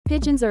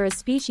Pigeons are a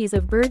species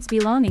of birds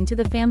belonging to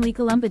the family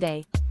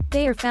Columbidae.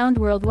 They are found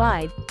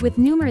worldwide, with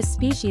numerous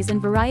species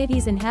and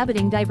varieties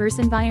inhabiting diverse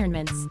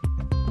environments.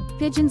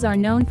 Pigeons are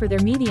known for their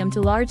medium to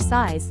large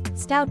size,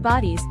 stout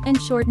bodies, and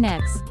short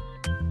necks.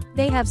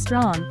 They have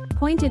strong,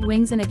 pointed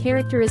wings and a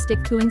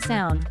characteristic cooing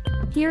sound.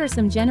 Here are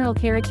some general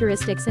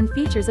characteristics and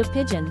features of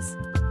pigeons.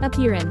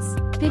 Appearance.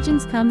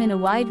 Pigeons come in a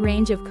wide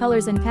range of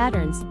colors and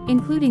patterns,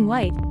 including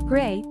white,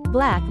 gray,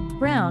 black,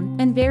 brown,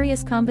 and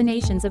various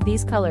combinations of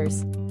these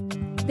colors.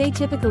 They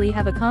typically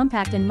have a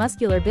compact and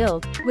muscular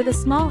build, with a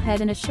small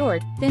head and a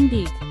short, thin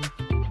beak.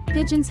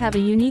 Pigeons have a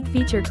unique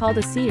feature called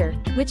a cere,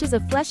 which is a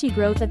fleshy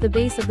growth at the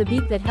base of the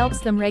beak that helps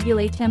them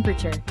regulate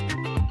temperature.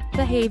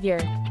 Behavior.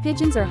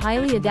 Pigeons are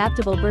highly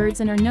adaptable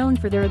birds and are known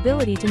for their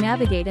ability to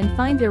navigate and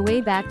find their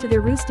way back to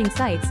their roosting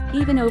sites,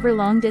 even over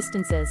long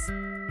distances.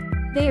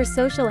 They are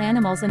social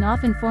animals and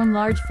often form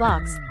large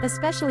flocks,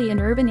 especially in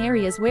urban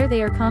areas where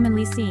they are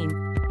commonly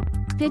seen.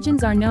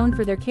 Pigeons are known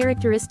for their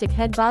characteristic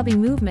head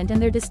bobbing movement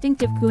and their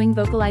distinctive cooing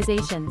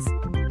vocalizations.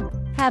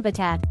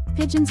 Habitat.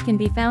 Pigeons can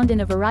be found in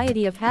a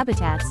variety of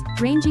habitats,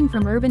 ranging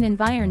from urban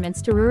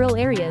environments to rural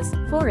areas,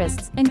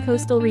 forests, and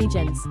coastal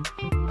regions.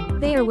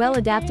 They are well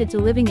adapted to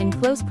living in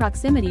close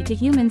proximity to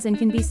humans and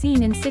can be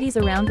seen in cities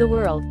around the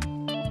world.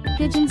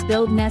 Pigeons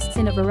build nests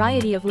in a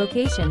variety of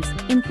locations,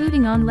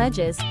 including on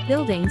ledges,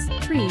 buildings,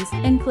 trees,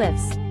 and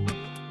cliffs.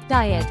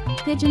 Diet.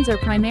 Pigeons are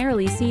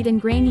primarily seed and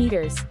grain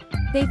eaters.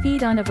 They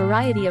feed on a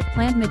variety of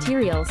plant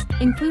materials,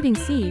 including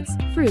seeds,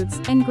 fruits,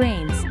 and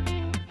grains.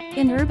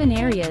 In urban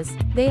areas,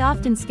 they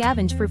often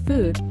scavenge for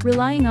food,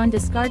 relying on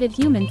discarded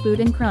human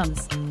food and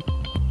crumbs.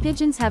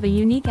 Pigeons have a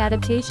unique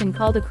adaptation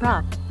called a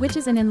crop, which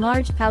is an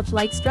enlarged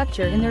pouch-like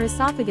structure in their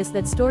esophagus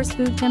that stores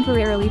food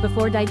temporarily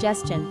before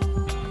digestion.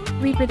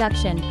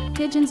 Reproduction.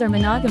 Pigeons are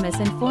monogamous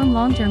and form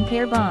long-term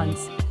pair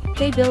bonds.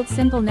 They build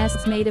simple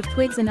nests made of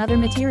twigs and other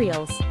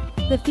materials.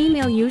 The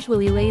female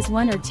usually lays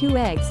 1 or 2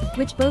 eggs,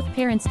 which both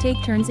parents take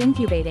turns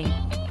incubating.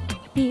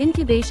 The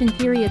incubation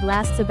period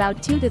lasts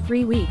about 2 to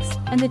 3 weeks,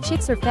 and the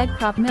chicks are fed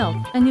crop milk,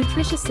 a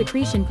nutritious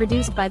secretion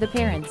produced by the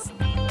parents.